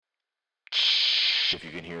If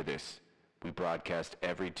you can hear this, we broadcast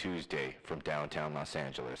every Tuesday from downtown Los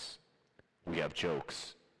Angeles. We have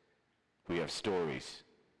jokes. We have stories.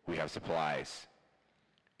 We have supplies.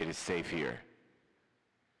 It is safe here.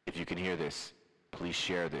 If you can hear this, please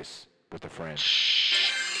share this with a friend.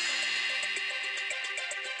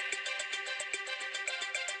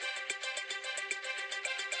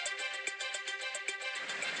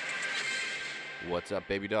 What's up,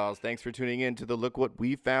 baby dolls? Thanks for tuning in to the Look What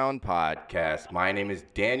We Found podcast. My name is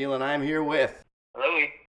Daniel, and I'm here with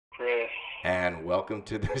Louie, Chris. And welcome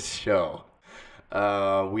to the show.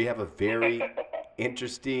 We have a very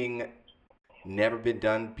interesting, never been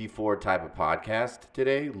done before type of podcast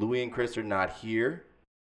today. Louie and Chris are not here.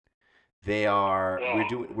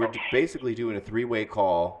 We're basically doing a three-way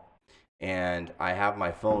call, and I have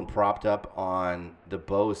my phone propped up on the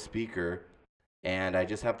Bose speaker, and I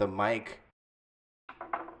just have the mic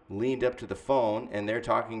leaned up to the phone, and they're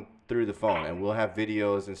talking through the phone, and we'll have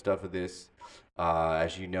videos and stuff of this.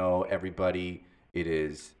 As you know, everybody, it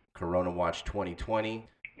is Corona Watch 2020.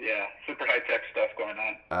 Yeah, super high-tech stuff going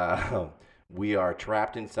on. We are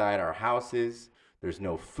trapped inside our houses. There's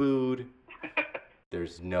no food.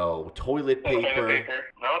 There's no toilet paper.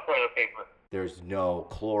 No toilet paper. There's no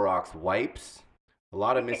Clorox wipes. A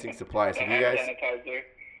lot of missing supplies. Sanitizer.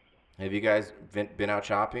 Have you guys been out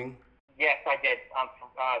shopping? Yes, I did.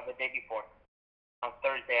 The day before. On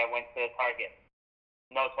Thursday, I went to Target.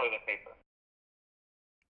 No toilet paper.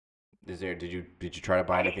 Did you try to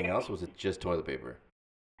buy anything else? Or was it just toilet paper?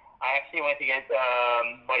 I actually went to get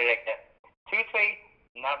what did I get? Toothpaste,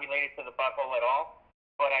 not related to the butthole at all.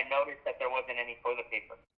 But I noticed that there wasn't any toilet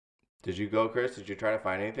paper. Did you go, Chris? Did you try to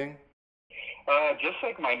find anything? Just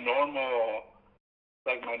like my normal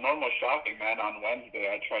shopping, man. On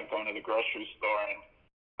Wednesday, I tried going to the grocery store and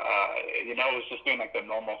I was just doing like the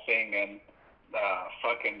normal thing and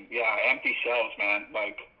empty shelves, man.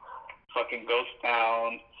 Like fucking ghost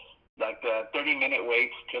town, like the 30-minute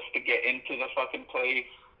waits just to get into the fucking place,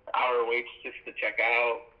 hour waits just to check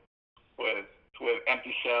out with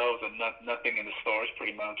empty shelves and nothing in the stores,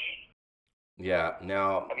 pretty much. Yeah.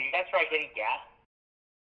 Now. Have you guys tried getting gas?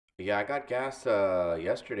 Yeah, I got gas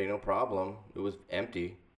yesterday, no problem. It was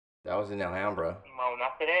empty. That was in Alhambra. No,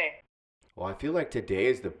 not today. Well, I feel like today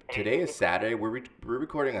is Saturday. We're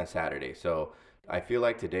recording on Saturday, so I feel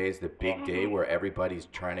like today is the big day where everybody's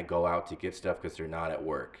trying to go out to get stuff because they're not at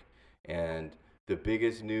work. And the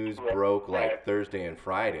biggest news broke like Thursday and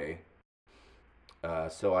Friday.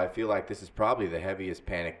 So I feel like this is probably the heaviest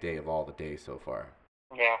panic day of all the days so far.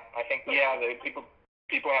 Yeah, I think so. Yeah,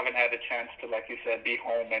 people haven't had a chance to, like you said, be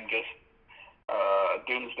home and just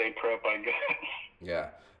doomsday prep, I guess.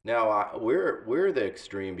 Yeah. Now we're the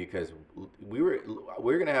extreme because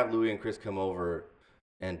we're gonna have Louie and Chris come over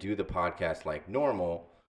and do the podcast like normal,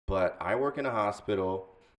 but I work in a hospital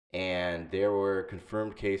and there were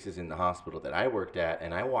confirmed cases in the hospital that I worked at,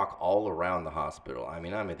 and I walk all around the hospital. I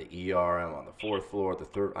mean, I'm at the ER, I'm on the 4th floor, the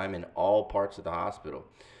 3rd, I'm in all parts of the hospital.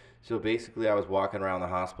 So basically I was walking around the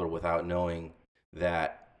hospital without knowing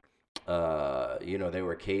that there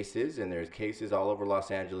were cases, and there's cases all over Los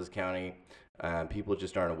Angeles County. People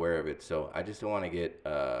just aren't aware of it. So I just don't want to get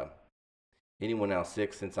anyone else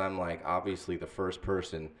sick, since I'm like obviously the first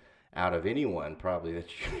person out of anyone probably that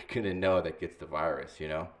you're going to know that gets the virus, you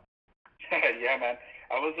know? Yeah, man.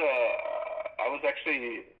 I was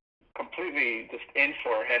actually completely just in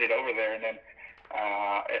for headed over there, and then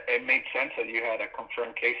it made sense that you had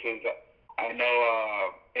confirmed cases. I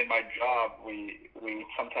know in my job we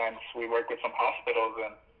sometimes work with some hospitals,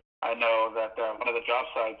 and I know that one of the job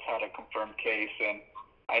sites had a confirmed case, and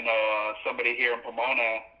I know somebody here in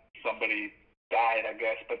Pomona, somebody died, I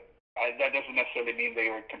guess, but that doesn't necessarily mean they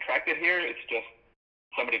were contracted here. It's just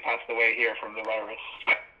somebody passed away here from the virus.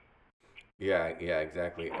 Yeah,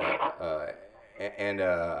 exactly.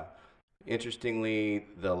 Interestingly,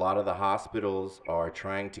 a lot of the hospitals are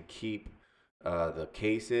trying to keep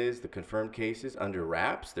the confirmed cases under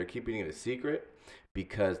wraps. They're keeping it a secret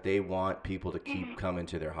because they want people to keep coming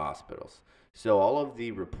to their hospitals. So all of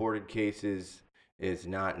the reported cases is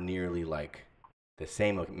not nearly like the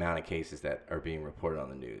same amount of cases that are being reported on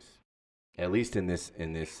the news. At least in this.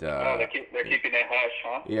 They're keeping it hush,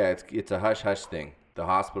 huh? Yeah, it's a hush thing. The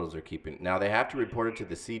hospitals are keeping. Now they have to report it to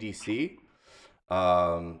the CDC,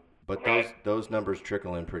 but those numbers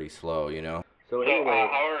trickle in pretty slow, you know. So anyway,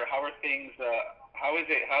 how are things? How is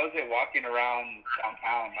it walking around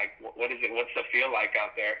downtown? Like, what is it? What's the feel like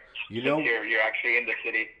out there? You know, you're actually in the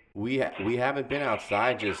city. We haven't been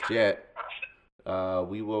outside just yet.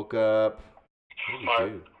 We woke up. What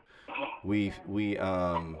did we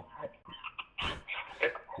do?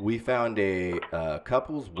 We found a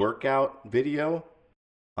couple's workout video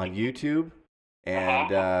on YouTube,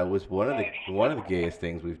 and was one of the gayest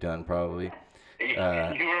things we've done probably. You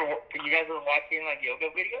guys were watching like yoga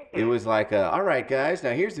videos? It was like, all right, guys,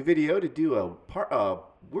 now here's the video to do a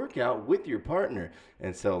workout with your partner.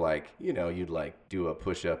 And so, like, you know, you'd like do a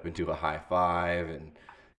push up and do a high five, and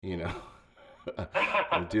you know,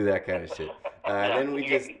 do that kind of shit. Then you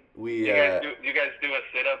guys do a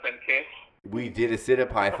sit up and kiss? We did a sit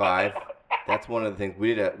up high five. That's one of the things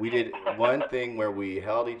we did one thing where we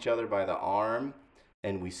held each other by the arm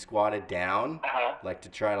and we squatted down, like to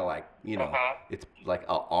try to, like, you know, it's like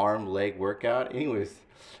a arm leg workout. And it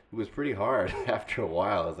was pretty hard after a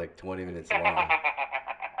while. It was like 20 minutes long.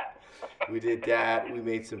 We did that. We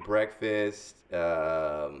made some breakfast.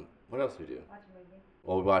 What else did we do? Watch a movie.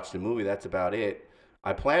 Well, we watched a movie. That's about it.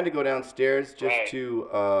 I plan to go downstairs just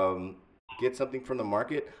to get something from the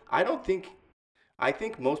market. I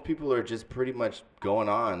think most people are just pretty much going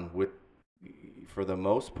on with, for the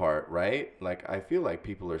most part, right? Like, I feel like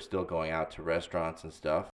people are still going out to restaurants and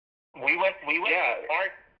stuff. We went to the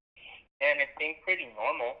park, and it seemed pretty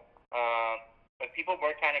normal. But people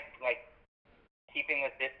were kind of like keeping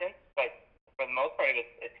the distance, but for the most part,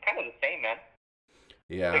 it's kind of the same, man.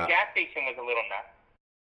 Yeah. The gas station was a little nuts.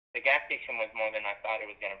 The gas station was more than I thought it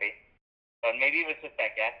was gonna be. But maybe it was just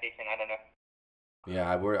that gas station. I don't know.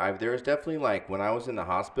 Yeah, there was definitely, like, when I was in the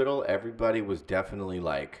hospital, everybody was definitely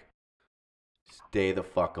like, stay the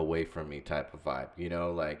fuck away from me type of vibe. You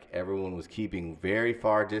know, like, everyone was keeping very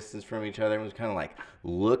far distance from each other. Everyone was kind of like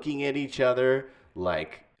looking at each other,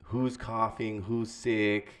 like, who's coughing, who's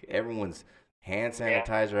sick. Everyone's hand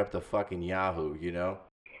sanitizer up the fucking Yahoo, you know?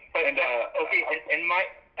 And okay,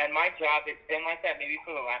 and my job, it's been like that maybe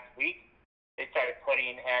for the last week. They started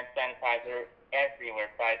putting hand sanitizer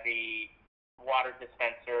everywhere, by the water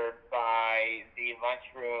dispenser, by the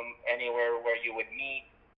lunchroom, anywhere where you would meet,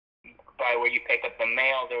 by where you pick up the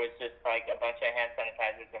mail. There was just like a bunch of hand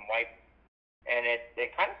sanitizers and wipes. And it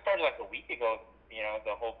kind of started like a week ago, you know,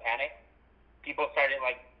 the whole panic. People started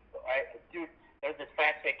like, dude, there was this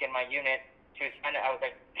fat chick in my unit. She was trying to, I was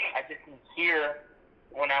like, I just can hear,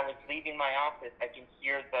 when I was leaving my office, I can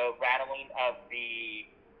hear the rattling of the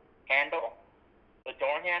handle, the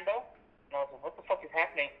door handle. And I was like, what the fuck is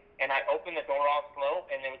happening? And I opened the door all slow,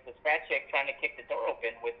 and there was this fat chick trying to kick the door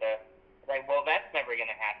open with the, like, well, that's never going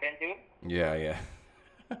to happen, dude. Yeah.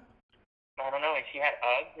 I don't know. And she had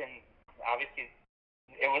Uggs, and obviously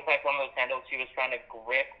it was like one of those handles she was trying to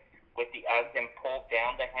grip with the Uggs and pull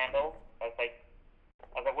down the handle. I was like,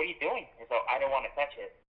 what are you doing? And so I don't want to touch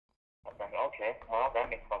it. I was like, okay, well, that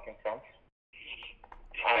makes fucking sense.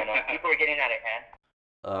 I don't know. People are getting out of hand.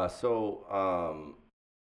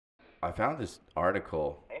 I found this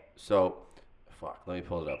article. So, let me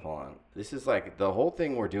pull it up. Hold on. This is like, the whole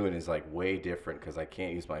thing we're doing is like way different because I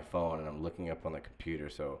can't use my phone and I'm looking up on the computer.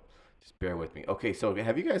 So just bear with me. Okay, so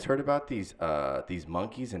have you guys heard about these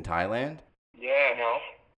monkeys in Thailand? Yeah, no.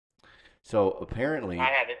 So apparently, I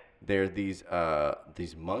haven't. there are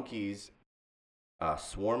these monkeys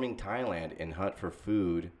swarming Thailand in hunt for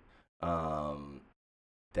food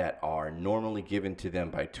that are normally given to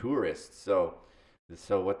them by tourists. So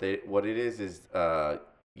what it is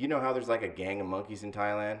you know how there's like a gang of monkeys in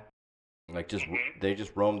Thailand, like they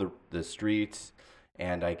just roam the streets,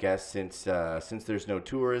 and I guess since there's no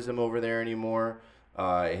tourism over there anymore,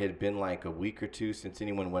 it had been like a week or two since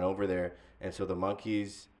anyone went over there, and so the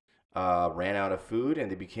monkeys ran out of food and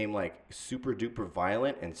they became like super duper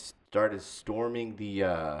violent and started storming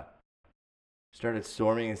the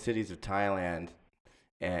cities of Thailand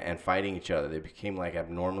and fighting each other. They became like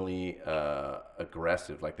abnormally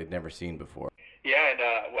aggressive, like they'd never seen before. Yeah,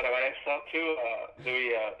 and what I saw too,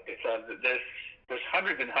 Louis, there's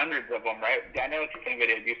hundreds and hundreds of them, right? I know it's the same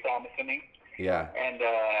video you saw, I'm assuming. Yeah. And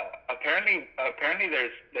apparently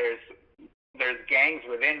there's gangs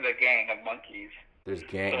within the gang of monkeys. There's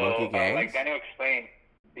monkey gangs? Like Daniel explained,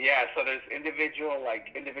 yeah, so there's individual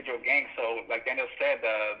gangs. So like Daniel said,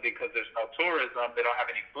 because there's no tourism, they don't have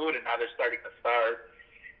any food, and now they're starting to starve.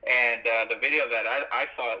 And the video that I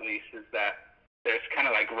saw, at least, is that there's kind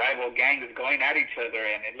of like rival gangs going at each other,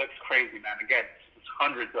 and it looks crazy, man. Again, it's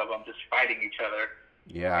hundreds of them just fighting each other.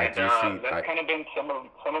 Yeah, I do see. That's kind of been some of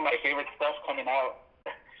my favorite stuff coming out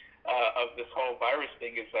of this whole virus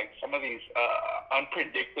thing, is like some of these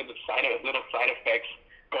unpredicted little side effects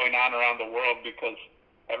going on around the world because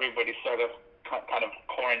everybody's sort of kind of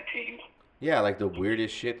quarantined. Yeah, like the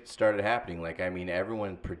weirdest shit started happening. Like, I mean,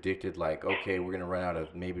 everyone predicted like, okay, we're gonna run out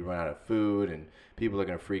of food and people are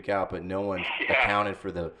gonna freak out, but no one accounted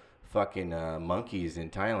for the fucking monkeys in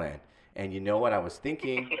Thailand. And you know what I was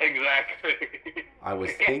thinking? Exactly. I was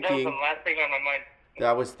That was thinking. the last thing on my mind.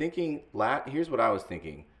 I was thinking. Here's what I was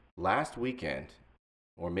thinking. Last weekend,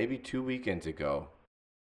 or maybe 2 weekends ago,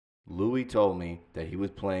 Louis told me that he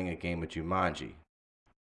was playing a game of Jumanji,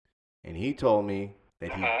 and he told me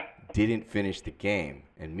that he didn't finish the game.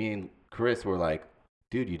 And me and Chris were like,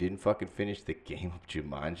 "Dude, you didn't fucking finish the game of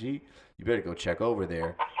Jumanji? You better go check over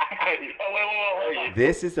there." Wait.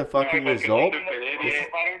 This is a fucking result.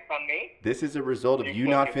 On me? This is a result of you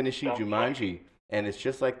not finishing Jumanji. And it's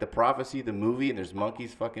just like the prophecy, the movie, and there's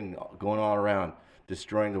monkeys fucking going all around,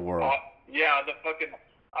 destroying the world. Yeah,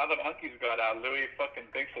 all the monkeys got out. Louis fucking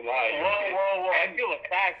thinks alive. Whoa. I feel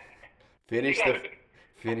attacked.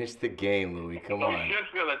 Finish the game, Louis. Come on. You should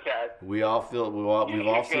feel attacked. We've all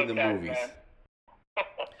seen the movies.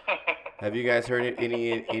 Have you guys heard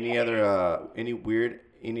any other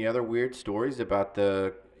weird stories about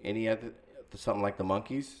something like the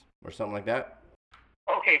monkeys or something like that?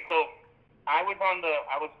 Okay, so I was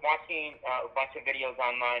watching a bunch of videos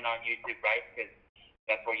online on YouTube, right? Because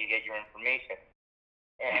that's where you get your information.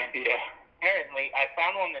 And apparently, I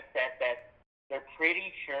found one that said that they're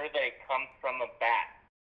pretty sure that it comes from a bat.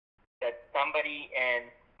 That somebody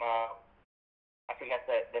in I forgot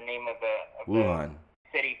the name of Wuhan the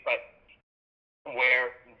city, but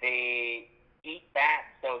where they eat bats,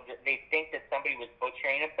 so they think that somebody was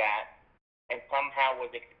butchering a bat and somehow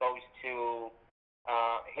was exposed to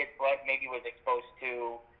his blood, maybe was exposed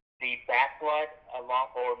to the bat blood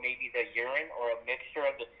or maybe the urine or a mixture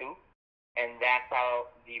of the two, and that's how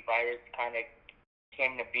the virus kind of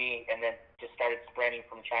came to be, and then just started spreading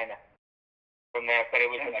from China. From there, but it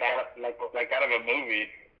was like out of a movie.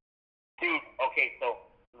 Dude, okay, so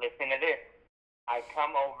listen to this. I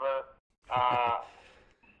come over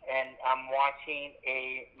and I'm watching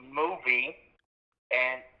a movie,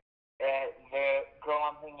 and the girl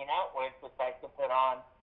I'm hanging out with decides to put on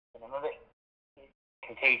another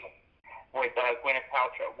Contagion with Gwyneth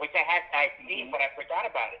Paltrow, which I'd seen, but I forgot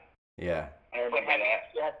about it. Yeah. I remember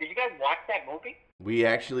that. Did you guys watch that movie? We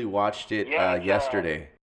actually watched it yesterday.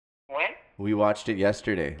 When? We watched it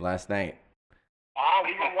yesterday, last night.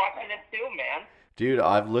 We were watching it too, man. Dude,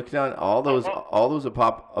 I've looked on all those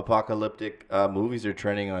apocalyptic movies are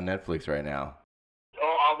trending on Netflix right now.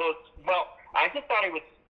 Oh, all those. Well, I just thought it was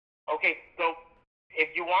okay. So,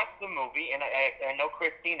 if you watch the movie, and I know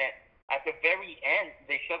Chris seen it, at the very end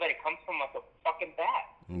they show that it comes from like a fucking bat.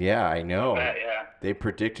 Yeah, I know. Yeah. They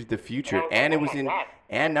predicted the future, and it was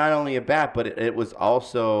and not only a bat, but it was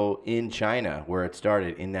also in China where it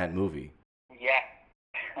started in that movie. Yeah.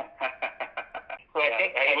 So I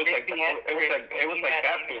think it was like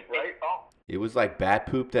bat poop, right? It was like bat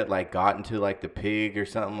poop that like got into like the pig or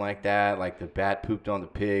something like that. Like the bat pooped on the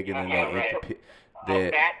pig, and then they ate the pig.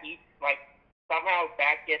 A bat eats somehow a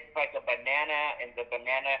bat gets like a banana, and the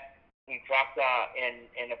banana he drops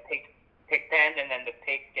in a pig pen, and then the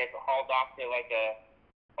pig gets hauled off to like a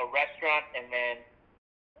restaurant, and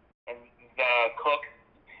the cook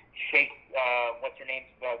shakes what's her name,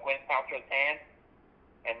 Gwyneth Paltrow's hand,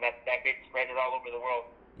 and that bitch spread it all over the world.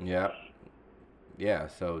 Yeah. Yeah.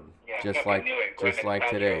 So just like Paltrow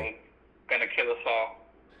today, gonna kill us all.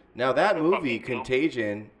 Now that movie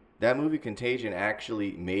Contagion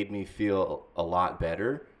actually made me feel a lot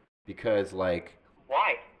better because like.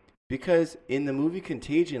 Why? Because in the movie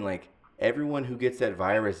Contagion, like everyone who gets that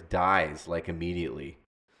virus dies like immediately.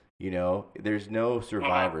 You know, there's no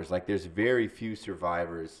survivors. Like there's very few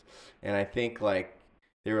survivors, and I think like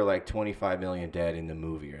there were like 25 million dead in the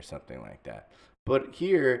movie or something like that. But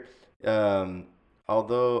here,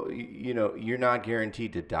 although you know you're not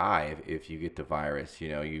guaranteed to die if you get the virus, you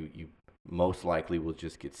know you most likely will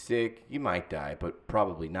just get sick. You might die, but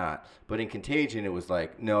probably not. But in Contagion, it was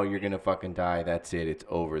like, no, you're gonna fucking die. That's it. It's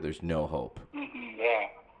over. There's no hope. Yeah.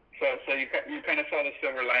 So you kind of saw the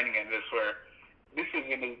silver lining in this, where this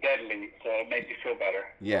isn't as deadly, so it made you feel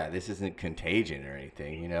better. Yeah, this isn't Contagion or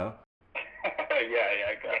anything, you know. Yeah,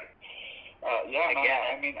 I got it.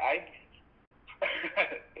 I mean,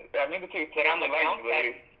 But on the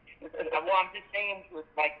downside, well, I'm just saying,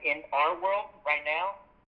 like in our world right now,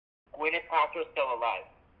 Gwyneth Paltrow's still alive,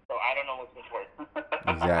 so I don't know which is worse.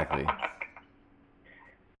 Exactly.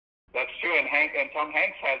 That's true, and Tom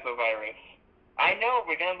Hanks has the virus. I know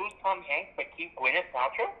we're gonna lose Tom Hanks, but keep Gwyneth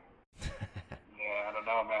Paltrow. Yeah, I don't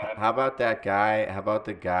know, man. How about that guy? How about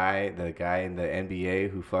the guy in the NBA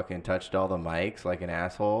who fucking touched all the mics like an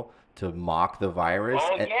asshole to mock the virus?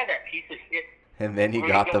 Oh, yeah, that piece of shit. And then he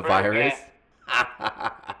got the virus?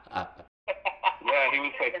 Yeah, he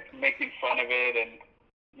was like making fun of it and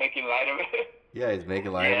making light of it. Yeah, he's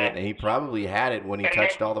making light of it, and he probably had it when he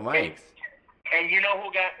touched all the mics. And you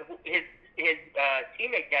know his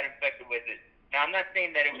teammate got infected with it. Now, I'm not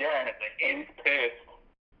saying that it was He's pissed.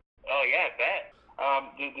 Yeah, I bet.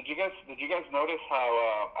 Did you guys notice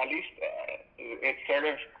how at least it sort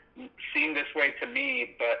of seemed this way to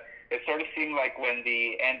me, but it sort of seemed like when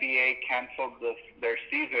the NBA canceled their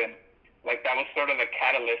season, like that was sort of the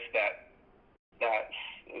catalyst that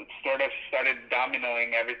sort of started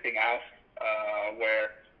dominoing everything else,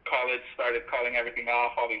 where college started calling everything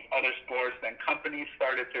off, all these other sports, then companies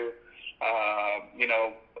started to,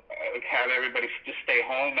 have everybody just stay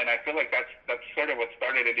home, and I feel like that's sort of what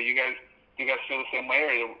started it. Do you guys feel the same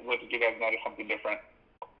way, or did you guys notice something different?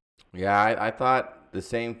 Yeah, I thought the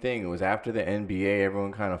same thing. It was after the NBA,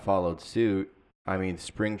 everyone kind of followed suit. I mean,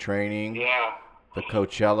 spring training, Yeah, the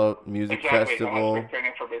Coachella Music exactly. Festival, Spring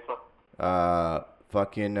training for baseball.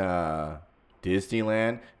 fucking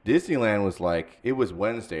Disneyland. Disneyland was like, it was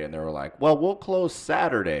Wednesday, and they were like, well, we'll close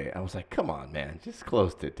Saturday. I was like, come on, man, just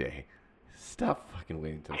close today. Stop fucking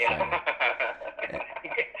waiting till Saturday.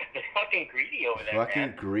 They're fucking greedy over there, Fucking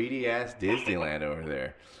man. greedy ass Disneyland over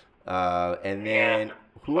there. And then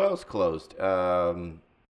who else closed?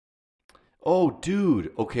 Oh,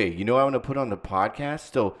 dude. Okay, you know what I'm gonna put on the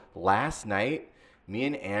podcast? So last night, me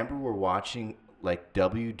and Amber were watching like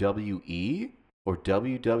WWE or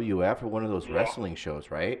WWF or one of those wrestling shows,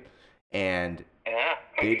 right? And Yeah.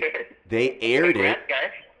 they aired it. Congrats,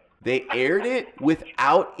 guys. They aired it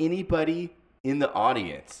without anybody in the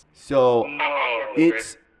audience. So No,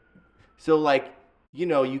 it's so like, you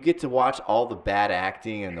know, you get to watch all the bad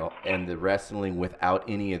acting and the wrestling without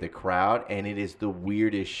any of the crowd, and it is the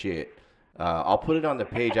weirdest shit. I'll put it on the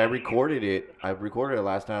page. I recorded it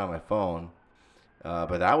last night on my phone,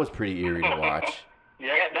 but that was pretty eerie to watch.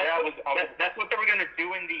 That's what they were gonna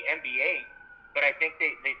do in the NBA, but I think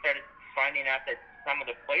they started finding out that some of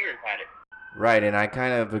the players had it. Right, and I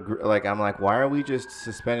kind of agree, like, I'm like, why are we just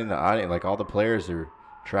suspending the audience? Like, all the players are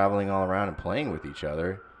traveling all around and playing with each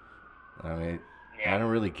other. I mean, I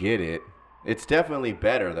don't really get it. It's definitely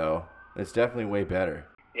better, though. It's definitely way better.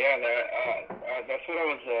 Yeah, that's what I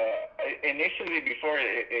was. Initially, before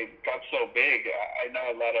it got so big, I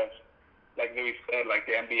know a lot of, like Louis said, like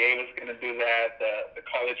the NBA was going to do that, the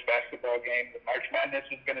college basketball game, the March Madness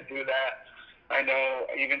was going to do that. I know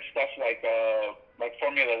even stuff like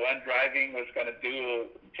Formula One driving was going to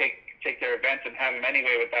take their events and have them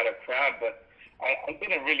anyway without a crowd, but I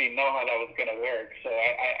didn't really know how that was going to work. So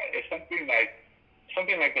if something like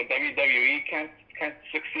the WWE can't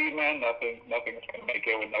succeed, man, nothing's going to make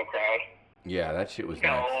it with no crowd. Yeah, that shit was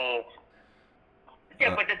nuts. No.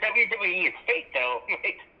 Yeah, but the WWE is fake, though.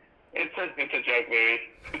 It's a joke, Louis.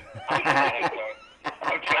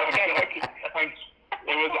 I'm joking.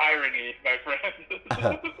 It was irony, my friend.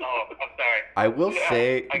 Oh, I'm sorry. I will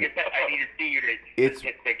say, I guess I need to see you to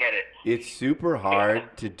get it. It's super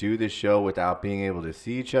hard to do the show without being able to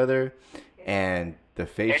see each other, and the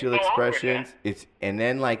facial expressions. And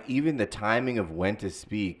then like even the timing of when to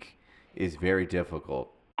speak is very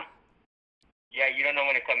difficult. Yeah, you don't know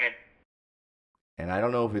when to come in. And I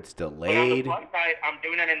don't know if it's But on the delayed. plus side, I'm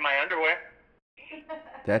doing it in my underwear.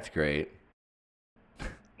 That's great.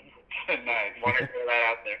 Nice. Want to throw that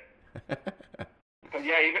out there. But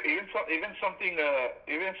yeah, even something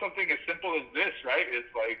as simple as this, right?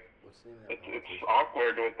 It's like it's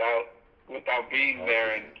awkward without being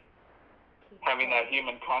there and having that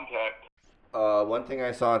human contact. One thing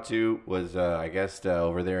I saw too was I guess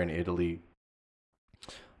over there in Italy,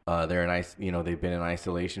 they've been in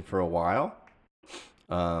isolation for a while.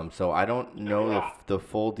 So I don't know the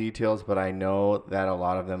full details, but I know that a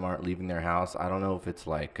lot of them aren't leaving their house. I don't know if it's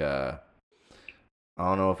like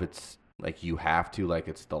you have to, like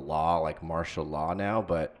it's the law, like martial law now,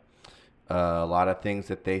 but a lot of things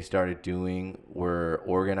that they started doing were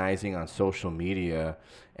organizing on social media,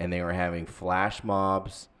 and they were having flash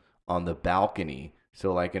mobs on the balcony.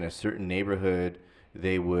 So like in a certain neighborhood,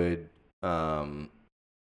 they would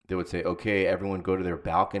say, okay, everyone go to their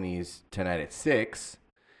balconies tonight at 6,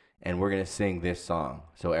 and we're going to sing this song.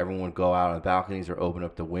 So everyone would go out on the balconies or open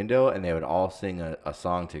up the window, and they would all sing a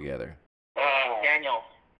song together. Daniel,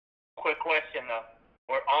 quick question though.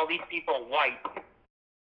 Were all these people white?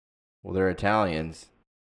 Well, they're Italians.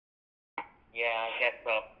 Yeah, I guess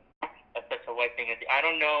so. That's such a white thing. I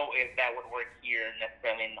don't know if that would work here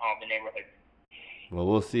necessarily in all the neighborhoods. Well,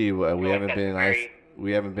 we'll see. We haven't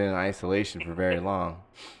been in isolation for very long.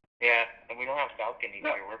 Yeah, and we don't have balconies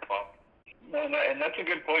here. We're fucked. No, and that's a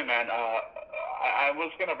good point, man. I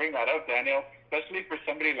was gonna bring that up, Daniel, especially for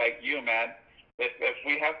somebody like you, man. If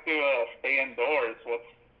we have to stay indoors,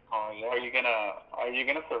 are you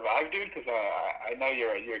gonna survive, dude? Because I know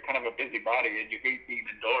you're kind of a busybody and you hate being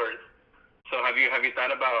indoors. So have you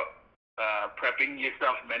thought about prepping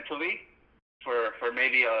yourself mentally for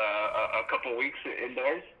maybe a couple weeks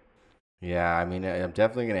indoors? Yeah, I mean, I'm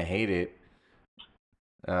definitely gonna hate it.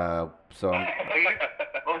 So I'm,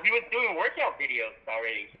 Well, he was doing workout videos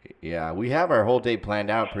already. yeah, we have our whole day planned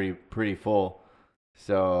out pretty full.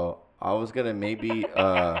 So I was gonna maybe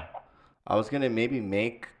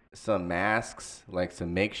make some masks, like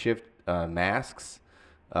some makeshift masks,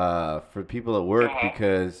 for people at work Uh-huh.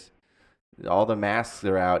 because all the masks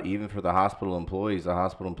are out, even for the hospital employees. The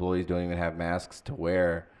hospital employees don't even have masks to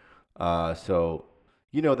wear. So,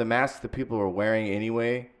 the masks that people are wearing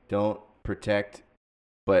anyway don't protect,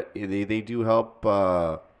 but they do help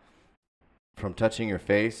from touching your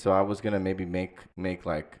face. So I was gonna maybe make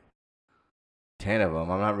like 10 of them.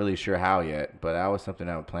 I'm not really sure how yet, but that was something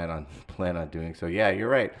I would plan on doing. So yeah, you're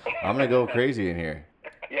right. I'm gonna go crazy in here.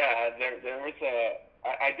 Yeah, there was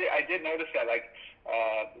I did notice that, like,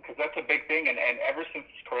 because that's a big thing, and ever since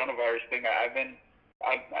this coronavirus thing,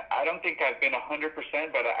 I don't think I've been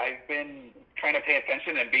 100%, but I've been trying to pay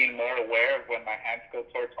attention and being more aware of when my hands go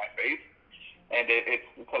towards my face, and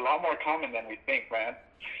it's a lot more common than we think, man.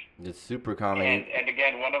 It's super common. And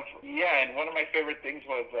again, one of my favorite things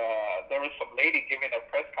was there was some lady giving a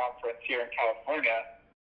press conference here in California,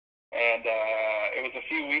 and it was a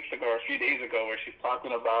few weeks ago or a few days ago where she's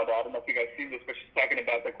talking about, I don't know if you guys seen this, but she's talking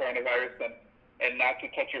about the coronavirus and not to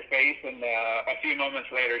touch her face. And a few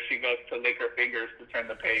moments later, she goes to lick her fingers to turn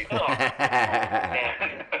the page. Oh.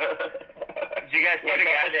 Yeah. Did you guys see the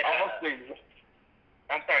guy that?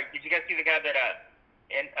 I'm sorry. Did you guys see the guy that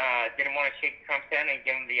didn't want to shake Trump's hand and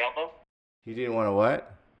give him the elbow? He didn't want to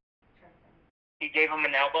what? He gave him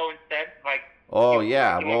an elbow instead, like. Oh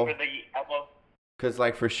yeah, well. well, For the elbow. because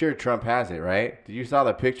like for sure Trump has it, right? Did you saw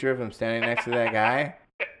the picture of him standing next to that guy?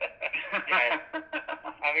 Yeah.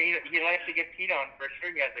 I mean, he likes to get peed on. For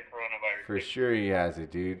sure, he has the coronavirus. For sure he has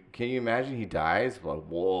it, dude. Can you imagine he dies? Like,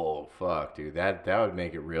 whoa, fuck, dude. That would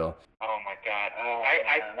make it real. Oh my God.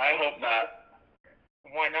 I hope not.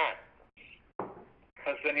 Why not?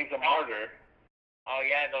 Because then he's a martyr. Oh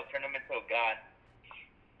yeah, they'll turn him into a god.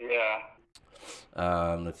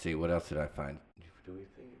 Yeah. Let's see. What else did I find? Do we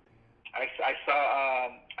think? I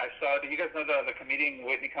saw. Do you guys know the comedian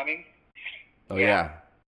Whitney Cummings? Oh yeah.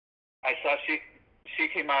 I saw she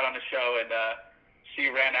came out on the show and she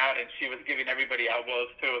ran out and she was giving everybody elbows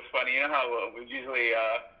too. It was funny. You know how we usually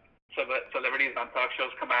celebrities on talk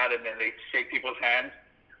shows come out and then they shake people's hands.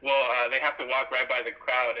 Well, they have to walk right by the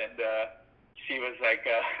crowd and she was like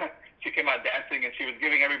she came out dancing and she was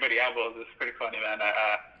giving everybody elbows. It's pretty funny, man.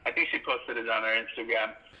 I think she posted it on her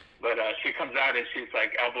Instagram. But she comes out and she's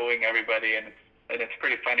like elbowing everybody, and it's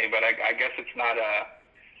pretty funny. But I guess it's not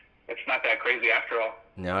that crazy after all.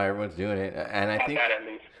 No, everyone's doing it, and Not that, at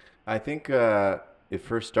least. I think it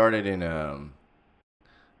first started in the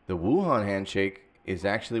Wuhan handshake is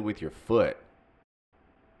actually with your foot.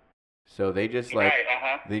 So they just like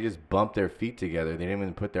they just bumped their feet together. They didn't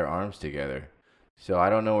even put their arms together. So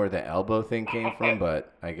I don't know where the elbow thing came from,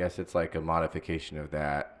 but I guess it's like a modification of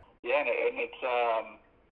that. Yeah, and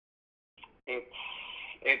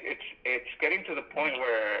it's getting to the point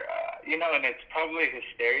where and it's probably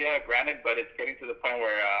hysteria, granted, but it's getting to the point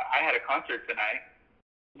where I had a concert tonight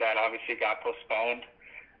that obviously got postponed.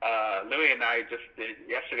 Louis and I just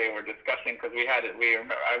yesterday were discussing because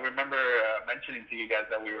I remember mentioning to you guys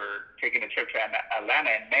that we were taking a trip to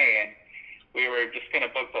Atlanta in May, and we were just gonna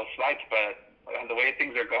book those flights, but the way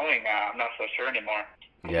things are going, I'm not so sure anymore.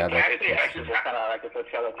 Yeah, it's actually kind of like a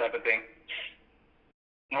Coachella type of thing.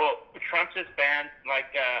 Well, Trump just banned,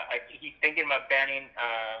 he's thinking about banning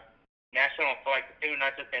national flights too,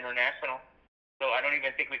 not just international. So I don't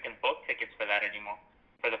even think we can book tickets for that anymore,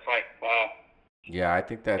 for the flight. Wow. Yeah, I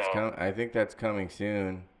think that's coming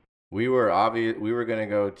soon. We were gonna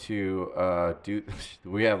go to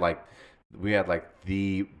we had like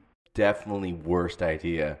the definitely worst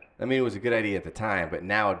idea. I mean, it was a good idea at the time, but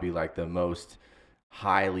now it'd be like the most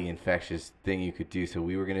highly infectious thing you could do. So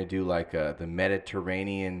we were gonna do like the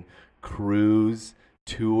Mediterranean cruise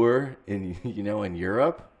tour in in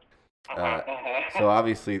Europe. So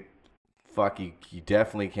obviously, you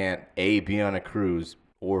definitely can't A, be on a cruise,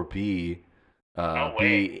 or B,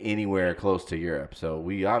 be anywhere close to Europe. So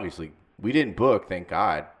we didn't book, thank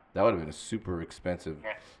God. That would have been a super expensive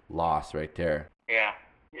loss right there. Yeah.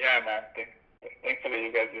 Yeah, man. Thankfully,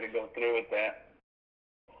 you guys didn't go through with that.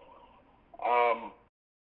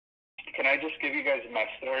 Can I just give you guys my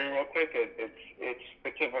story real quick? It's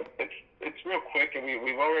real quick, and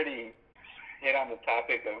we've already hit on the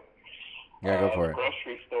topic of go for it.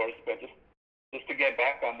 Grocery stores, but just to get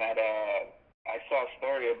back on that, I saw a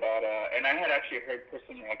story about and I had actually heard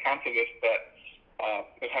personal accounts of this, but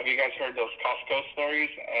have you guys heard those Costco stories?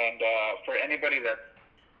 And for anybody that's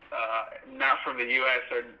not from the U.S.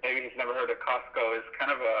 or maybe he's never heard of Costco, is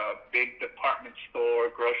kind of a big department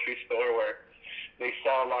store, grocery store where they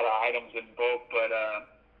sell a lot of items in bulk. But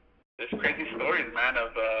there's crazy stories, man,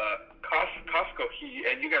 of Costco.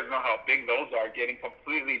 And you guys know how big those are, getting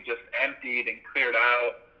completely just emptied and cleared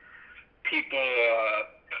out. People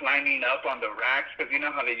climbing up on the racks because you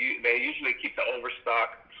know how they usually keep the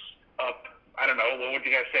overstock up. I don't know, what would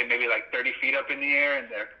you guys say? Maybe like 30 feet up in the air, and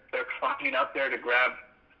they're climbing up there to grab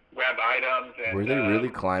items. And were they really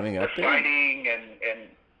climbing up there? Fighting and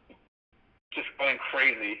just going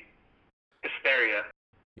crazy, hysteria.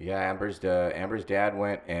 Yeah, Amber's dad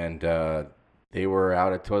went and they were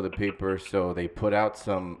out of toilet paper, so they put out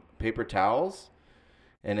some paper towels,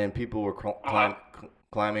 and then people were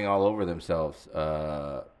climbing all over themselves,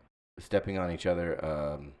 stepping on each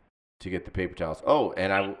other to get the paper towels. Oh,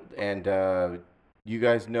 and you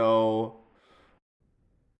guys know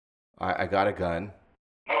I got a gun.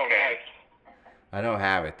 Okay. I don't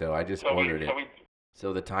have it though. I just ordered it.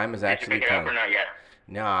 So the time has actually Did you pick it come. up or not yet?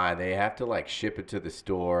 Nah, they have to like ship it to the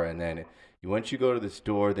store, and then once you go to the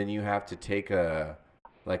store, then you have to take a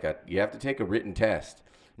written test,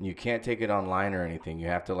 and you can't take it online or anything. You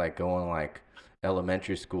have to like go in like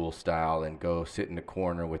elementary school style and go sit in the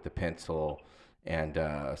corner with the pencil, and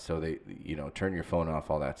so they turn your phone off,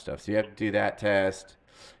 all that stuff. So you have to do that test,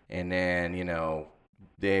 and then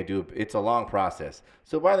it's a long process.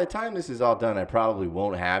 So by the time this is all done, I probably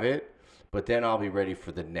won't have it, but then I'll be ready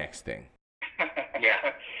for the next thing.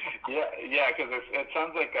 Yeah, because it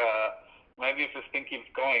sounds like maybe if this thing keeps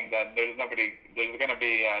going, then there's going to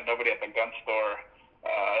be nobody at the gun store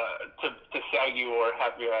to sell you or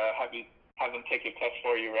have them take your test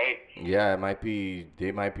for you, right? Yeah,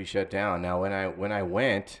 they might be shut down. Now when I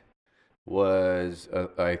went was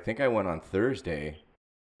I think I went on Thursday,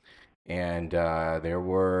 and there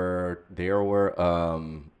were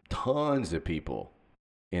tons of people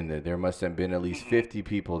there must have been at least 50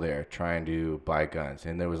 people there trying to buy guns,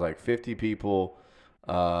 and there was like 50 people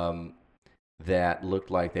that looked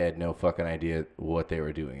like they had no fucking idea what they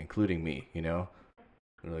were doing, including me. They're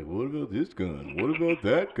like, what about this gun? What about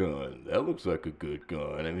that gun? That looks like a good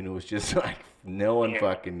gun. I mean, it was just like no one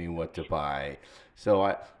fucking knew what to buy. So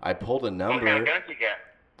I pulled a number. What kind of guns you get?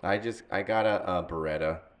 I got a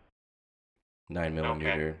Beretta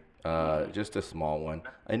 9mm, just a small one.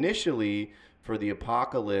 Initially, for the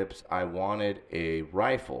apocalypse, I wanted a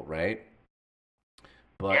rifle, right?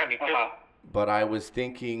 But Yeah, me too. but I was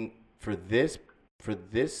thinking for this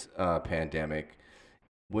pandemic,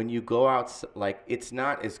 when you go out, like it's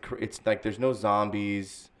like there's no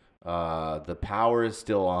zombies. The power is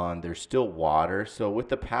still on. There's still water. So with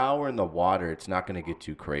the power and the water, it's not going to get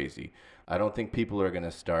too crazy. I don't think people are going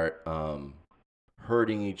to start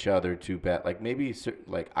hurting each other too bad. Like maybe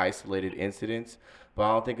like isolated incidents, but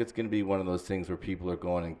I don't think it's going to be one of those things where people are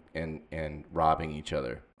going and robbing each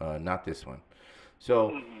other. Not this one.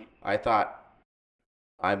 So I thought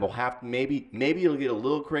I will have maybe it'll get a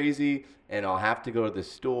little crazy, and I'll have to go to the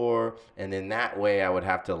store, and then that way I would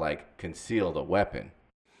have to like conceal the weapon.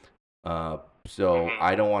 So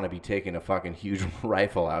I don't want to be taking a fucking huge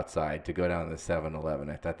rifle outside to go down to the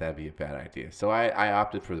 7-Eleven. I thought that'd be a bad idea. So I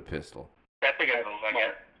opted for the pistol. That's a good move, I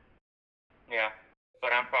guess. Yeah,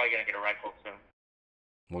 but I'm probably gonna get a rifle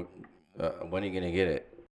soon. When are you gonna get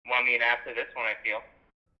it? Well, I mean, after this one, I feel.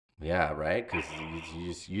 Yeah, right. Because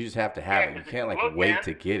you just have to have it. You can't like wait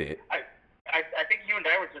to get it. I think you and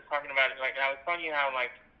I were just talking about it. Like, I was telling you how,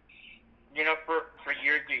 like, for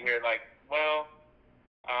years you hear like, well,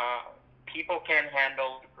 people can't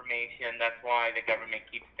handle information. That's why the government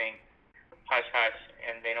keeps things hush hush,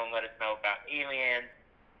 and they don't let us know about aliens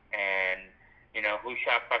and who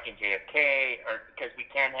shot fucking JFK, or because we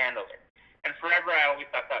can't handle it. And forever I always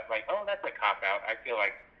thought that, like, oh, that's a cop out. I feel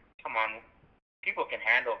like, come on, people can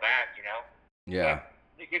handle that, Yeah.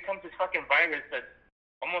 But here comes this fucking virus that's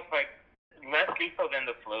almost like less lethal than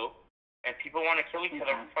the flu, and people want to kill each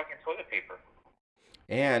other with fucking toilet paper.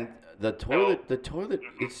 And the toilet,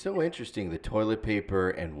 it's so interesting, the toilet paper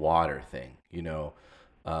and water thing,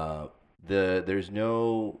 there's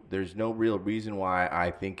no real reason why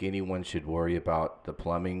I think anyone should worry about the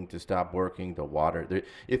plumbing to stop working, the water.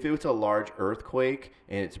 If it was a large earthquake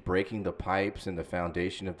and it's breaking the pipes and the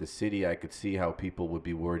foundation of the city, I could see how people would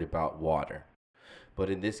be worried about water. But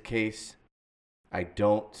in this case, I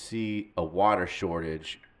don't see a water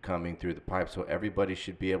shortage coming through the pipe, so everybody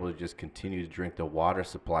should be able to just continue to drink the water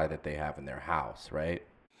supply that they have in their house, right?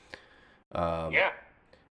 Yeah.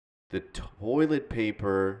 The toilet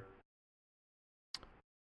paper,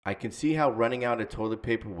 I can see how running out of toilet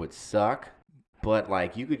paper would suck, But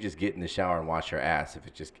like you could just get in the shower and wash your ass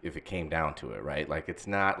if it came down to it, right? Like it's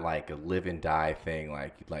not like a live and die thing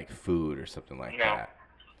like food or something like No. that.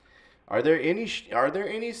 Are there any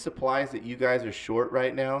supplies that you guys are short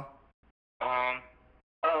right now?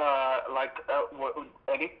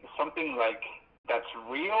 Something like that's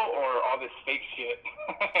real or all this fake shit?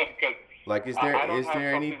 'Cause Like is I there don't is have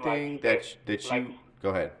there something anything like that like you go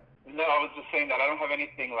ahead? no, I was just saying that I don't have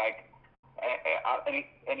anything like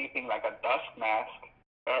anything like a dust mask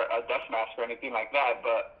or anything like that.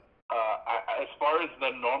 But as far as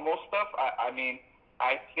the normal stuff, I mean,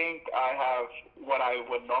 I think I have what I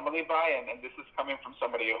would normally buy, and this is coming from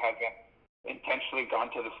somebody who hasn't intentionally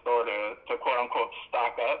gone to the store to quote unquote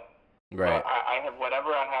stock up. Right. But I have whatever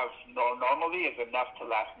I have normally is enough to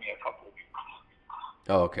last me a couple of weeks.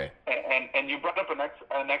 Oh, okay. And you brought up an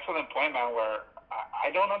excellent point, man, where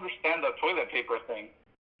I don't understand the toilet paper thing.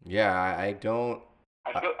 Yeah, I don't.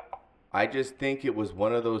 I feel I just think it was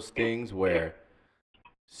one of those things where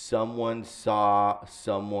someone saw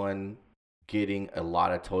someone getting a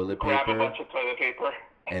lot of toilet grab a paper, bunch of toilet paper.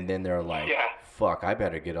 and then they're like, Yeah. "Fuck, I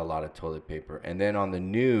better get a lot of toilet paper." And then on the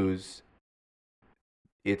news,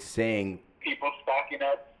 it's saying People stocking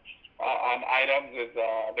up on items.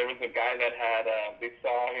 There was a guy that had they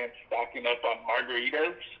saw him stocking up on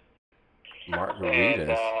margaritas. margaritas.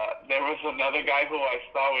 And there was another guy who I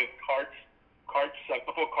saw with a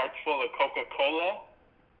couple carts full of Coca-Cola.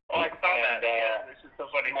 Oh, I saw that. Yeah, this is so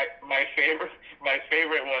funny. My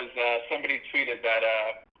favorite was somebody tweeted that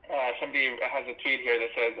somebody has a tweet here that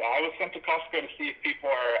says I was sent to Costco to see if people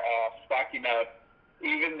are stocking up,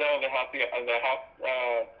 even though the health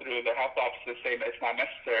through the health offices say that it's not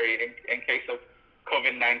necessary in case of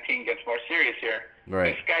COVID-19 gets more serious here.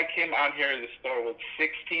 Right. This guy came out here to the store with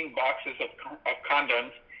 16 boxes of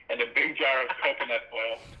condoms and a big jar of coconut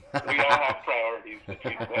oil. We all have priorities.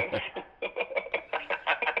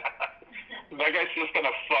 That guy's just gonna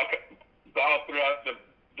fuck all throughout the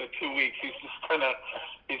 2 weeks. He's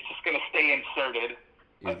just gonna stay inserted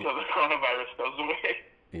until the coronavirus goes away.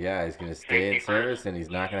 Yeah, he's gonna stay in service, and he's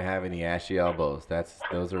not gonna have any ashy elbows.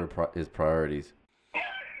 Those are his priorities.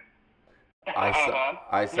 I saw.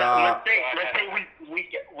 Now, let's say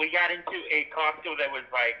we got into a Costco that was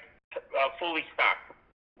like fully stocked.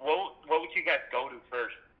 What would you guys go to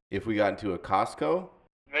first? If we got into a Costco,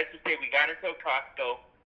 Let's just say we got into a Costco,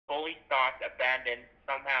 fully stocked, abandoned.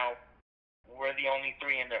 Somehow, we're the only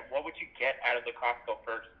three in there. What would you get out of the Costco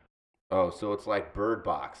first? oh, so it's like Bird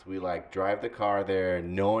Box. We like drive the car there.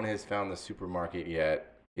 No one has found the supermarket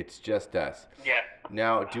yet. It's just us. Yeah.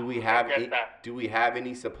 Now, do we have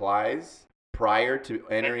any supplies prior to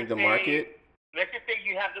entering the market? Let's just say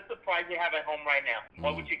you have the supplies you have at home right now.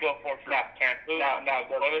 What would you go for first? Canned food? Now,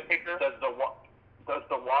 toilet paper? Is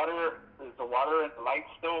the water and the light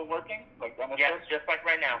still working? Like that? Yes, just like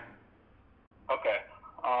right now. Okay.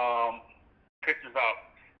 Chris is up.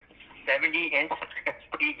 70-inch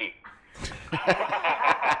TV.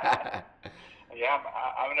 Yeah,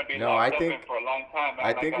 I'm gonna be No, locked I up think- in for a long time. Man.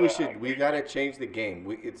 I think we gotta change the game.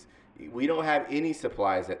 We don't have any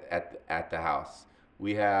supplies at the house.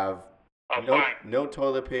 We have no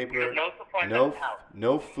toilet paper, No supplies at the house.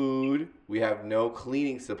 no food. We have no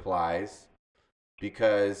cleaning supplies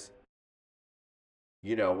because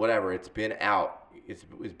whatever, it's been out. It's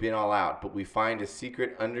been all out. But we find a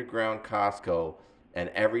secret underground Costco, and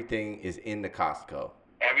everything is in the Costco.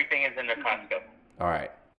 Everything is in the Costco. All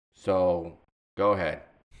right. So go ahead.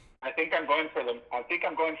 I think I'm going for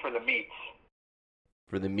the meats.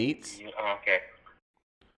 For the meats? Okay.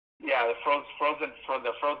 Yeah, the frozen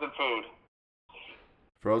food.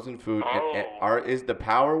 Frozen food. Oh. Is the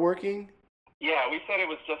power working? Yeah, we said it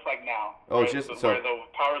was just like now. Oh, where just where the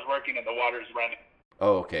power's working and the water's running.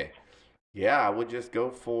 Oh, okay. Yeah, I would just go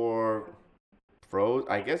for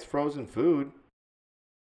frozen food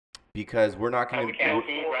because we're not going to Canned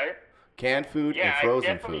food, right? Canned food and Yeah,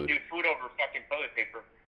 frozen I definitely food. do food over fucking toilet paper.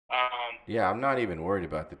 Yeah, I'm not even worried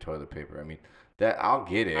about the toilet paper. I mean, that I'll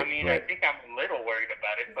get it. I mean, but, I think I'm a little worried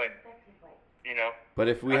about it, but but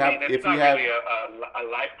if we I have, mean, it's if not we have, really a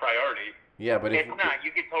life priority. yeah, but if it's not.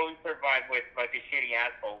 You could totally survive with like a shitty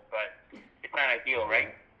asshole, but it's not ideal,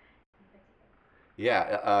 right?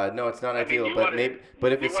 yeah, no, it's not ideal. you But wanted- maybe,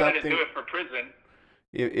 but if You it's wanted something, to do it for prison.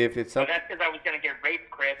 if it's But something, that's because I was gonna get raped,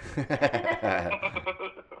 Chris.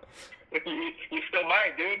 You still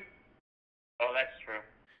might, dude. Oh, that's true.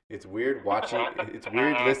 it's weird watching. It's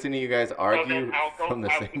weird listening to you guys argue so then I'll go, from the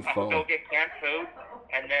same I'll phone. go get canned food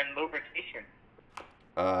and then lubrication.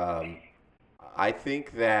 I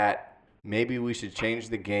think that maybe we should change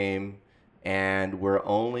the game, and we're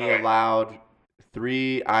only Okay. allowed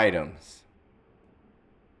 3 items.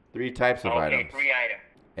 3 types of items. Okay, 3 items.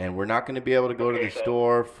 And we're not going to be able to go to the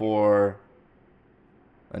store for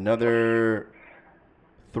another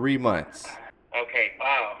 3 months. Okay,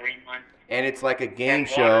 wow, 3 months. And it's like a game And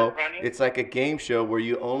show. water's running? It's like a game show where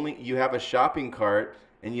you have a shopping cart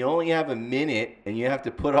and you only have a minute and you have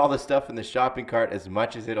to put all the stuff in the shopping cart as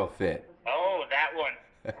much as it'll fit. Oh, that one.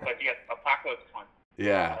 But the apocalypse one.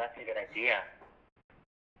 Yeah. Oh, that's a good idea.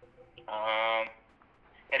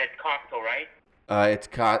 And it's Costco, right?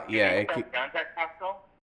 Yeah. Do they sell guns at Costco?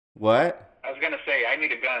 What? I was gonna say I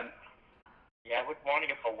need a gun. Yeah, I was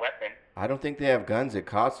wanting a weapon. I don't think they have guns at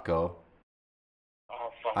Costco.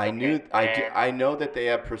 Oh, fuck. I okay. know that they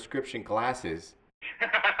have prescription glasses. I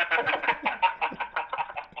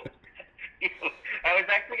was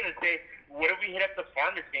actually gonna say, what if we hit up the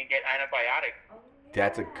pharmacy and get antibiotics?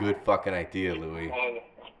 That's a good fucking idea, Louis. Oh,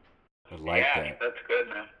 I like Yeah. that. that's good,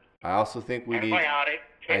 man. I also think we need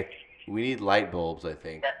Antibiotics. we need light bulbs, I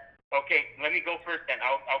think. Okay, let me go first then.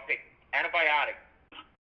 I'll pick antibiotics,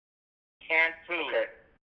 canned food. Okay.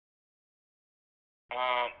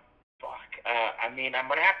 I mean, I'm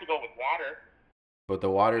gonna have to go with water. But the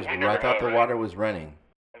water's I I thought the right. water was running.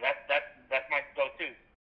 That's my go-to.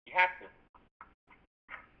 You have to.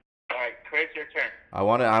 All right, Chris, your turn. I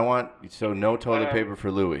want so no toilet paper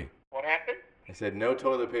for Louis. What happened? I said no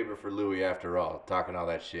toilet paper for Louis after all, talking all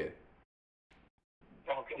that shit.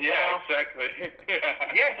 Okay. Yeah, Well, exactly.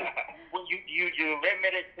 yeah. Well, you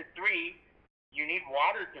limit it to 3. You need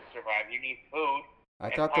water to survive. You need food. I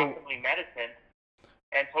and thought possibly medicine.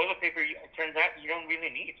 And toilet paper, it turns out you don't really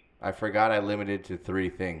need. I forgot I limited to 3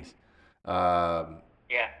 things. Yeah.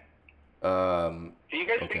 Do you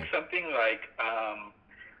guys Okay. think something like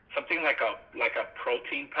a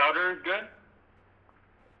protein powder is good?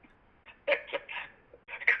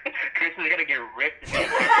 Chris is gonna get ripped.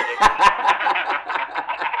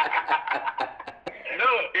 No,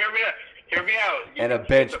 hear me out. You And a can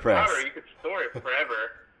bench use the press. Powder, you could store it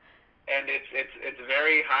forever, and it's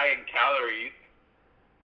very high in calories.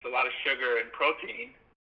 It's a lot of sugar and protein.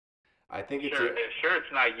 I think it's Sure,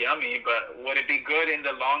 it's not yummy, but would it be good in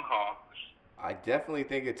the long haul? I definitely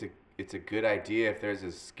think it's a good idea if there's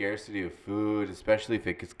a scarcity of food, especially if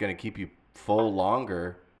it's going to keep you full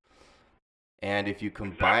longer. And if you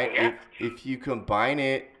combine Exactly. if you combine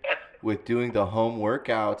it with doing the home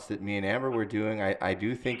workouts that me and Amber were doing, I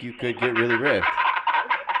do think you could get really ripped.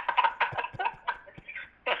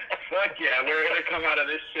 Fuck yeah, we're gonna come out of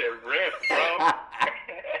this shit ripped, bro.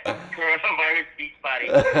 Coronavirus beach body.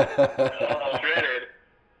 Shredded.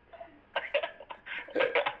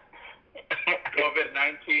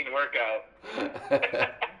 COVID-19 workout.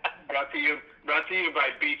 Brought to you by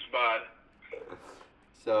Beachbod.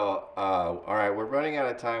 So, all right, we're running out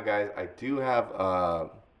of time, guys. I do have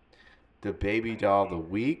the baby doll of the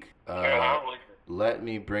week. Let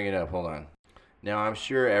me bring it up. Hold on. Now, I'm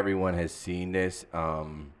sure everyone has seen this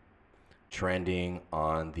trending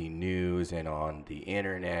on the news and on the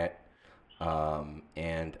internet.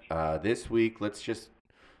 And this week,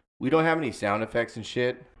 we don't have any sound effects and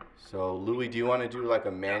shit. So, Louis, do you want to do like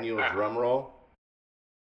a manual drum roll?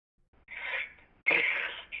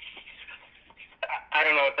 I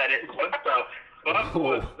don't know what that is. What the fuck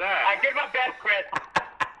was that? I did my best, Chris.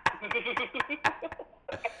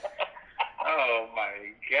 Oh my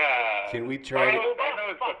god. Can we try I to... know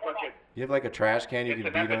it's a fucking... You have like a trash can you It's can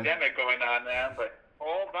an beat on? epidemic going on, man, but...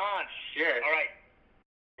 Hold on. Shit. All right.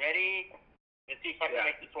 Ready? Let's see if I can Yeah.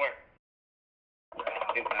 make this work.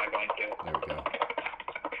 He's not going to. There we go.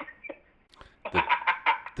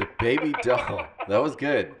 The baby doll. That was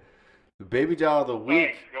good. The baby doll of the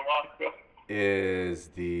week Thanks, you're welcome. is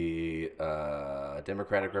the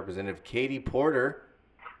Democratic Representative Katie Porter,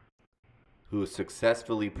 who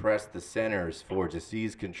successfully pressed the Centers for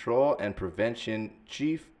Disease Control and Prevention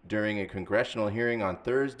chief during a congressional hearing on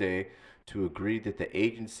Thursday to agree that the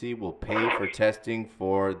agency will pay for testing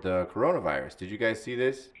for the coronavirus. Did you guys see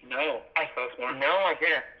this? No. No, I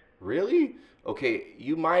didn't. Really? Okay,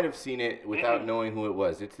 you might have seen it without knowing who it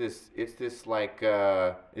was. It's this I don't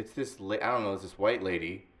know, it's this white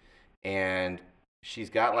lady, and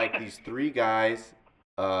she's got like these 3 guys.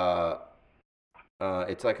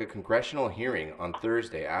 It's like a congressional hearing on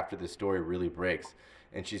Thursday after the story really breaks,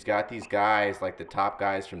 and she's got these guys, like the top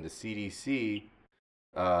guys from the CDC,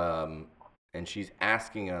 and she's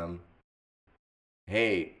asking them,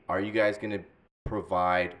 "Hey, are you guys gonna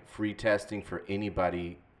provide free testing for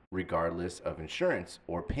anybody regardless of insurance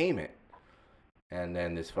or payment?" And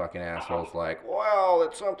then this fucking asshole's like, "Well,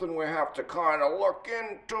 it's something we have to kind of look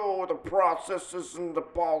into, the processes and the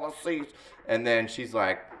policies." And then she's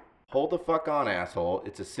like, "Hold the fuck on, asshole.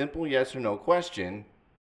 It's a simple yes or no question.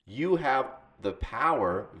 You have the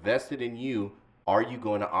power vested in you. Are you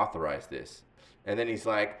going to authorize this? And then he's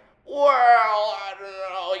like, well, I don't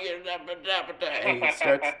know. And he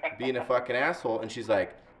starts being a fucking asshole. And she's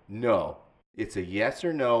like, no, it's a yes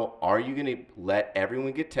or no. Are you going to let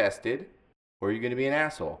everyone get tested, or are you going to be an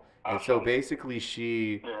asshole? And so basically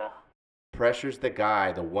she pressures the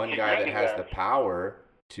guy, the one guy that has the power,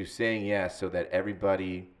 to saying yes so that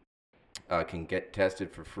everybody can get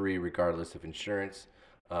tested for free regardless of insurance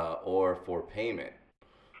or for payment.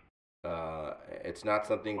 It's not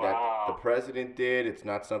something that the president did. It's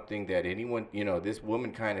not something that anyone, this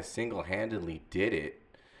woman kind of single-handedly did it.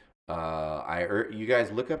 You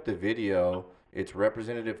guys look up the video. It's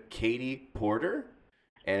Representative Katie Porter,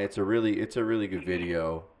 and it's a really good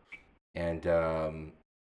video. And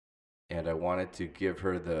I wanted to give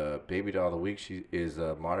her the baby doll of the week. She is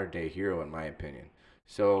a modern day hero in my opinion.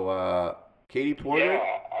 So, Katie Porter.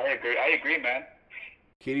 Yeah, I agree, man.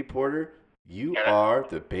 Katie Porter, you are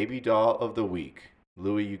the baby doll of the week.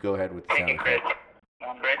 Louis, you go ahead with the sound effect.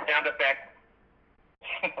 Great sound effect.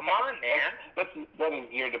 Come on, man. That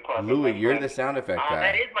is your department. Louis, you're the sound effect guy.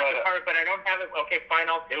 That is my department, but I don't have it. Okay, fine,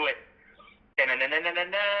 I'll do it.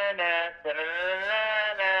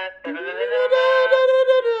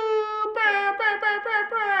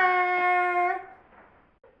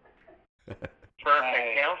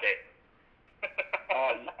 Perfect, nailed it.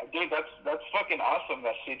 Dude, that's fucking awesome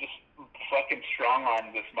that she just fucking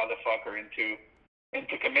strong-armed this motherfucker into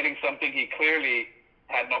committing something he clearly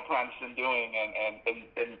had no plans in doing,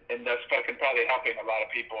 and that's fucking probably helping a lot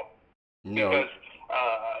of people. No. Because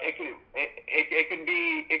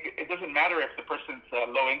it doesn't matter if the person's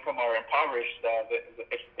low income or impoverished.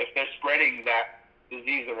 If they're spreading that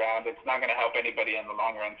disease around, it's not going to help anybody in the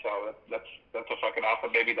long run. So that's a fucking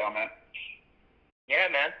awesome baby doll, man.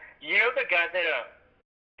 Yeah, man. You know the guy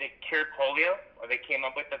that cured polio, or they came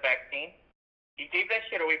up with the vaccine? He gave that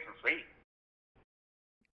shit away for free.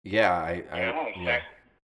 Yeah, Back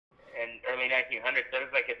in early 1900s, there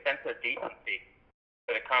was like a sense of decency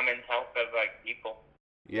for the common health of like people.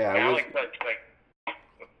 Yeah, now it's like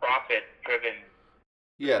profit-driven.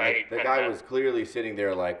 Yeah, the guy was clearly sitting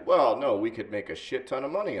there like, well, no, we could make a shit ton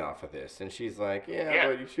of money off of this, and she's like, yeah.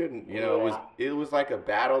 But you shouldn't. It was like a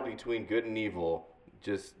battle between good and evil.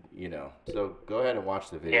 Just So go ahead and watch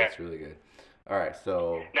the video. Yeah. It's really good. All right,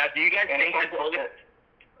 so now, do you guys think the toilet?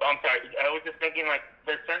 Oh, I'm sorry. I was just thinking like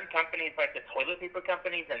there's certain companies like the toilet paper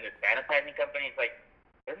companies and the sanitizing companies, like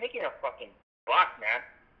they're making a fucking buck, man.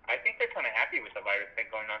 I think they're kind of happy with the virus thing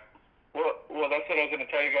going on. Well, that's what I was going to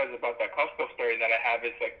tell you guys about that Costco story that I have.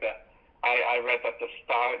 Is like I read that the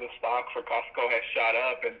stock for Costco has shot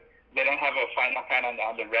up, and they don't have a final count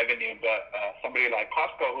on the revenue, but somebody like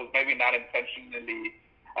Costco, who's maybe not intentionally,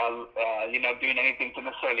 doing anything to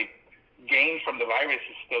necessarily gain from the virus,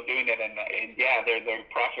 is still doing it, and yeah, their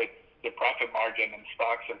profit margin and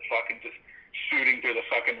stocks are fucking just shooting through the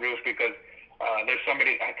fucking roof because there's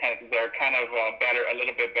somebody they're kind of a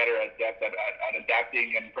little bit better at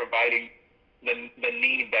adapting and providing the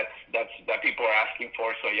need that people are asking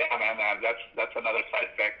for. So yeah, man, that's another side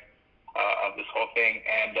effect of this whole thing.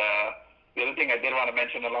 And the other thing I did want to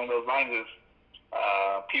mention along those lines is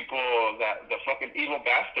people that the fucking evil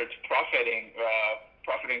bastards profiting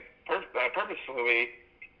purposefully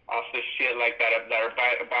off this shit like that are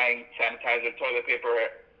buying sanitizer, toilet paper,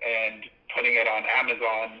 and putting it on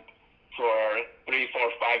Amazon for 3,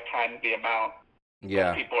 4, 5 times the amount.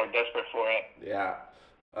 Yeah. People are desperate for it. Yeah.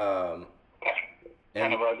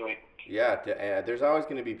 Kind of ugly. Yeah. There's always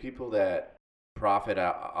going to be people that profit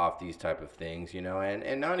off these type of things,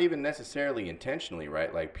 and not even necessarily intentionally,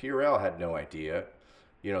 right? Like Purell had no idea.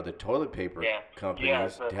 The toilet paper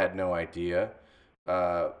companies had no idea.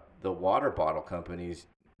 The water bottle companies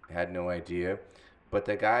had no idea. But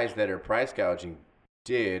the guys that are price gouging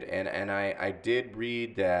did. And I did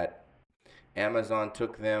read that Amazon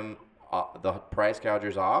took them, the price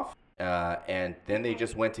gougers off, and then they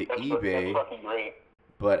just went to eBay. That's fucking great.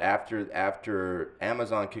 But after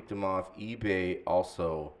Amazon kicked them off, eBay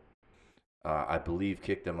also, I believe,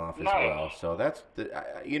 kicked them off as well. So that's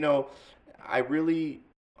I really,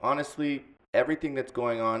 honestly, everything that's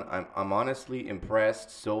going on, I'm honestly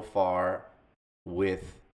impressed so far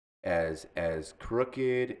with as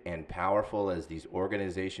crooked and powerful as these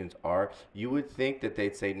organizations are. You would think that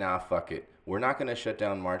they'd say, nah, fuck it. We're not going to shut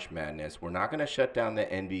down March Madness. We're not going to shut down the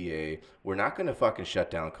NBA. We're not going to fucking shut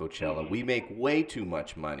down Coachella. We make way too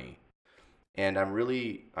much money. And I'm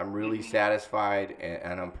really satisfied,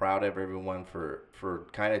 and I'm proud of everyone for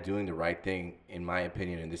kind of doing the right thing, in my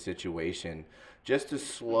opinion, in this situation.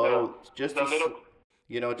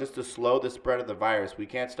 just to slow the spread of the virus. We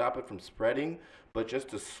can't stop it from spreading, but just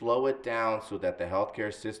to slow it down so that the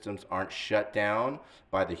healthcare systems aren't shut down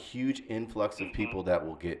by the huge influx of people that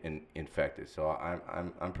will get infected. So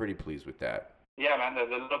I'm pretty pleased with that. Yeah, man, the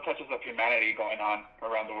little touches of humanity going on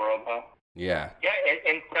around the world, huh? Yeah. Yeah,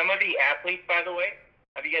 and some of the athletes, by the way,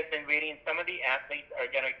 have you guys been reading? Some of the athletes are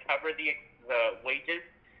going to cover the wages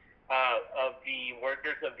of the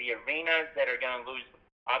workers of the arenas that are going to lose,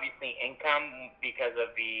 obviously, income because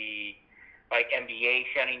of the,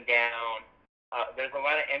 NBA shutting down. There's a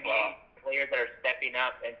lot of NBA players that are stepping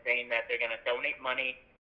up and saying that they're going to donate money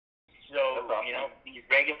so, these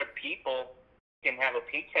regular people can have a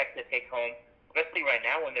paycheck to take home, especially right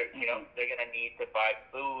now when they're, they're going to need to buy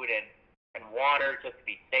food and water just to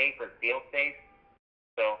be safe or feel safe.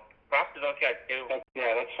 So props to those guys too.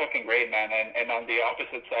 That's fucking great, man. And on the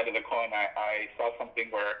opposite side of the coin, I saw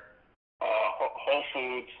something where Whole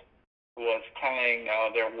Foods was telling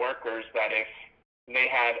their workers that if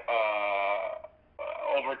they had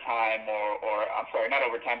overtime or I'm sorry, not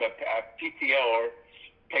overtime, but PTO or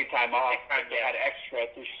paid time off, they had extra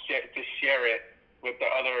to share it with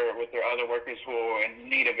their other workers who were in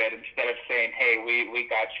need of it, instead of saying, hey, we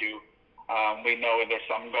got you. We know there's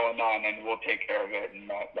something going on and we'll take care of it. And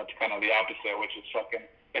that's kind of the opposite, which is fucking,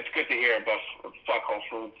 it's good to hear, but fuck Whole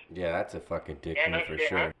Foods. Yeah, that's a fucking dick move for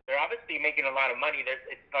sure. They're obviously making a lot of money.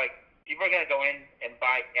 It's like people are going to go in and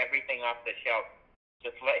buy everything off the shelf.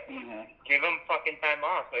 Just give them fucking time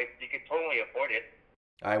off. So you could totally afford it.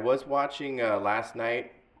 I was watching last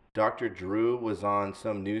night. Dr. Drew was on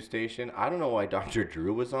some news station. I don't know why Dr.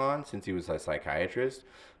 Drew was on, since he was a psychiatrist,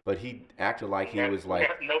 but he acted like he was like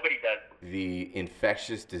nobody does. The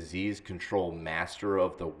infectious disease control master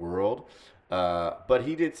of the world. But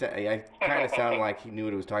he did say, I kind of sounded like he knew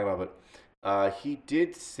what he was talking about, but he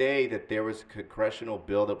did say that there was a congressional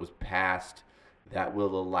bill that was passed that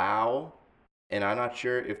will allow, and I'm not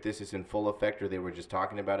sure if this is in full effect or they were just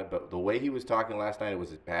talking about it, but the way he was talking last night, it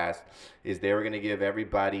was passed, is they were going to give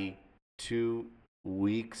everybody 2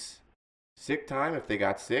 weeks sick time if they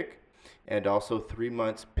got sick, and also 3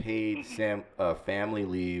 months paid family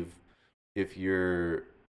leave if your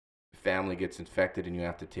family gets infected and you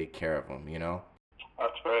have to take care of them,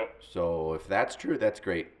 That's great. So if that's true, that's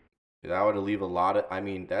great. That would leave a lot of,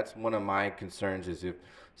 that's one of my concerns is if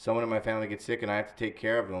someone in my family gets sick and I have to take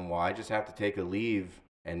care of them, well, I just have to take a leave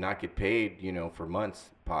and not get paid, for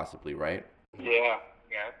months possibly, right? Yeah.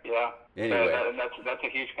 Anyway. That's a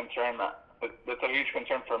huge concern. That's a huge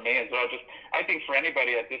concern for me as well. I think for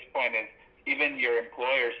anybody at this point is even your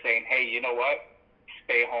employer saying, hey, you know what?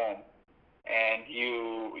 Stay home. And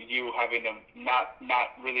you having to not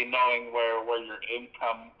really knowing where your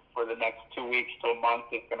income for the next 2 weeks to a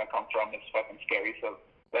month is going to come from is fucking scary. So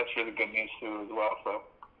that's really good news too as well. So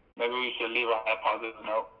maybe we should leave on that positive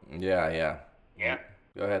note. Yeah.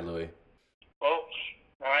 Go ahead, Louis. Well,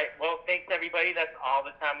 all right. Well, thanks everybody. That's all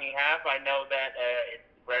the time we have. I know that it's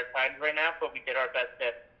rare times right now, but we did our best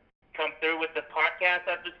to come through with the podcast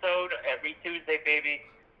episode every Tuesday, baby.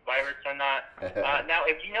 Virus or not. Now,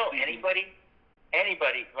 if you know anybody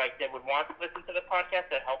like that would want to listen to the podcast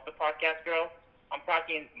that help the podcast grow, I'm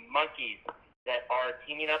talking monkeys that are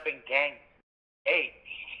teaming up in gangs. Hey,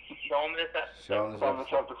 show them this episode.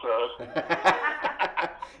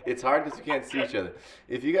 It's hard because you can't see each other.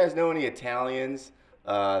 If you guys know any Italians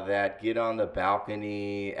that get on the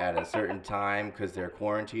balcony at a certain time because they're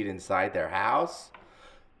quarantined inside their house,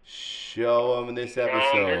 show them this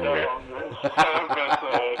episode.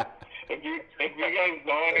 If you guys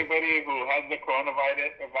know anybody who has the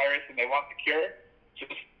coronavirus and they want the cure,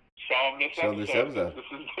 just show them this episode.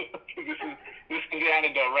 This is the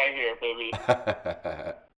antidote right here, baby.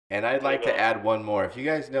 And I'd like to add one more. If you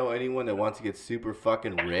guys know anyone that wants to get super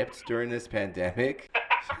fucking ripped during this pandemic,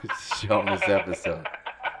 show them this episode.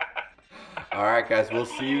 All right, guys. We'll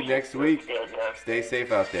see you next week. Stay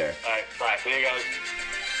safe out there. All right. Bye. See you guys.